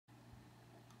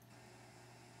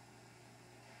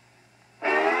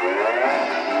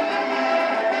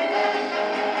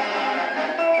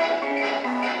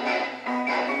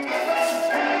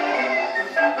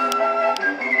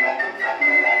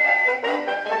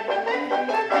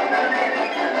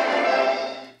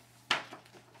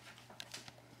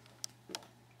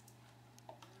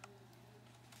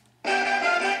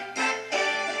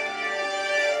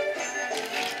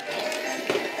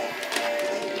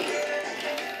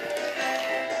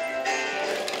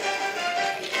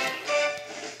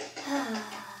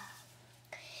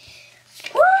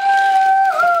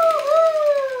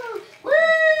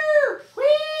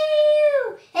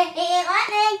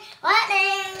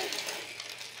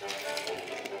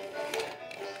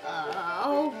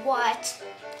What?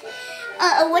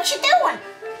 What you doing?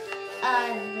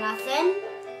 Nothing.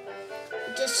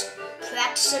 Just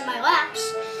practicing my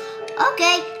laps.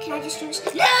 Okay, can I just do this?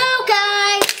 No,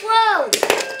 guys! Whoa!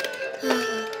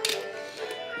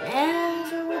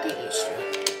 Never will get used to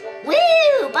it.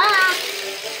 Woo! Bye!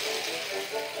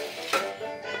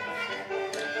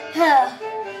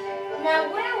 Now,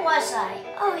 where was I?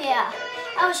 Oh, yeah.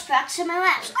 I was practicing my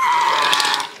laps.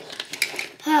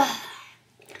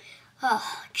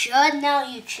 Oh, Judd, now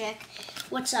you chick.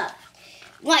 What's up?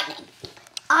 Lightning.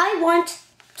 I want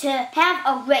to have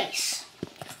a race.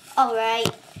 All right,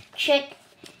 chick.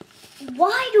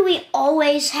 Why do we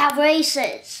always have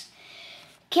races?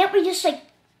 Can't we just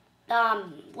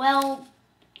well,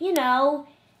 you know,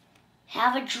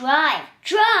 have a drive?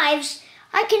 Drives?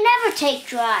 I can never take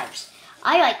drives.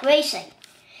 I like racing.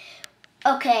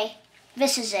 Okay,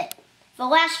 this is it. The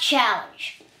last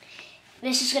challenge.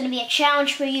 This is going to be a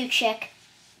challenge for you, chick.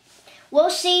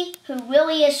 We'll see who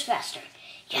really is faster.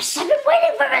 Yes, I've been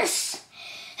waiting for this.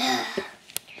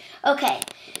 Okay,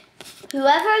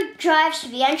 whoever drives to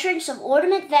the entrance of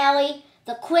Ornament Valley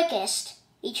the quickest,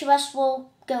 each of us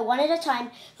will go one at a time.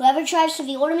 Whoever drives to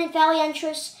the Ornament Valley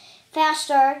entrance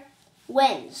faster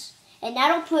wins. And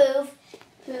that'll prove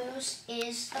whose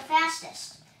is the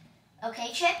fastest.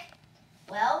 Okay, chick?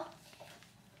 Well,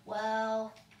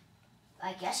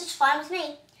 I guess it's fine with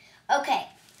me. Okay,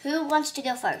 who wants to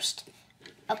go first?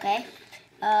 Okay,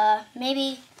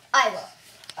 maybe I will.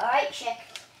 All right, chick.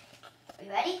 Are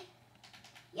you ready?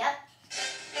 Yep.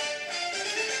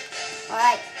 All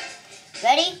right.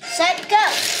 Ready, set, go.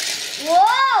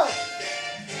 Whoa!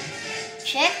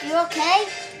 Chick, you okay?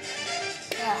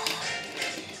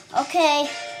 Okay.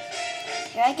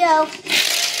 Here I go.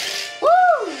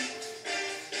 Woo!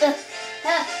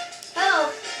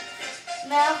 Oh.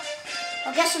 No.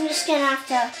 I guess I'm just gonna have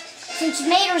to, since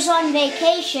Mater's on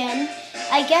vacation,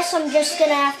 I guess I'm just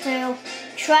gonna have to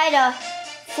try to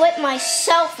flip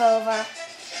myself over.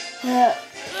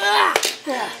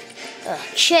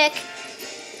 Chick.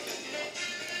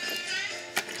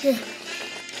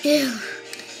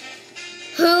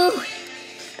 Who?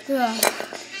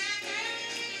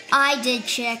 I did,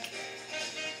 chick.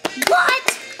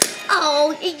 What?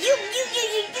 Oh, you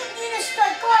just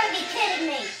gotta be kidding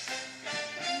me.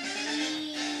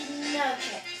 No,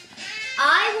 chick.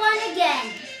 I won again.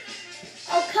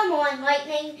 Oh, come on,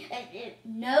 Lightning.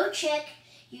 No, chick.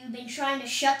 You've been trying to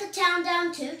shut the town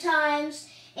down 2 times,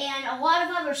 and a lot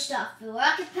of other stuff. The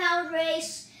rocket-powered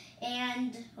race,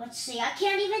 and let's see, I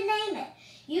can't even name it.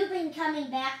 You've been coming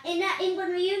back in that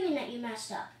England reunion that you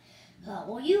messed up. Oh,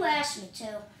 well, you asked me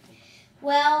to.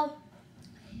 Well,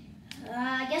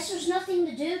 I guess there's nothing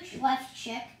to do left,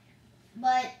 chick,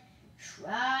 but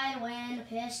try to win the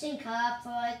Piston Cup for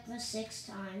like the 6th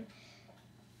time.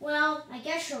 Well, I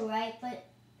guess you're right, but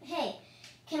hey,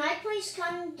 can I please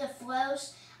come to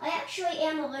Flo's? I actually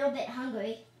am a little bit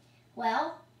hungry.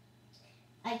 Well,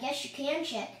 I guess you can,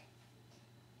 chick.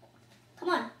 Come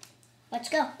on, let's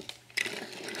go.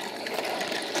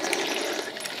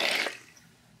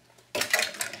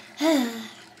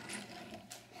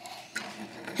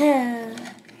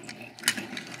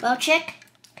 Well, chick,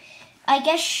 I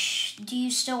guess, do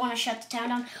you still want to shut the town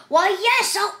down? Why,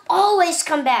 yes, I'll always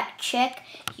come back, chick.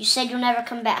 You said you'll never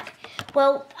come back.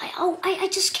 Well, I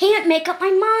just can't make up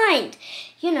my mind.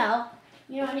 You know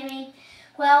what I mean?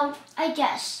 Well, I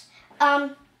guess.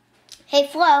 Hey,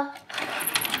 Flo.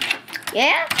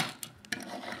 Yeah?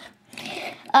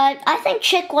 I think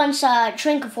Chick wants a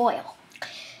drink of oil.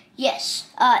 Yes,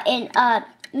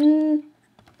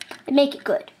 make it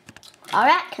good. All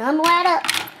right, come right up.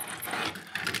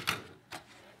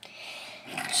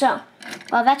 So,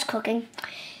 while that's cooking,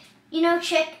 you know,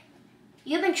 Chick,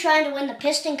 you've been trying to win the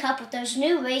Piston Cup with those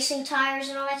new racing tires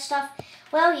and all that stuff.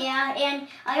 Well, yeah, and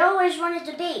I always wanted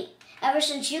to be. Ever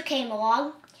since you came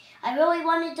along, I really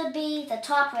wanted to be the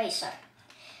top racer.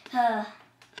 I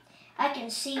can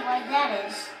see why that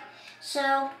is.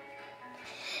 So,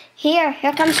 here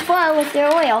comes Flo with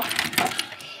your oil.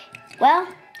 Well,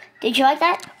 did you like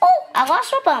that? Oh, I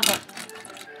lost my bumper.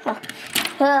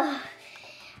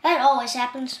 That always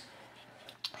happens.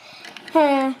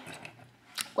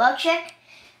 Well, Chick,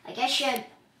 I guess you,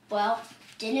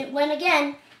 didn't win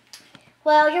again.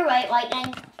 Well, you're right,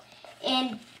 Lightning.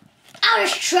 And I'll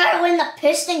just try to win the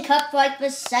Piston Cup for like the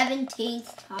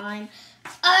 17th time.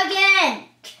 Again!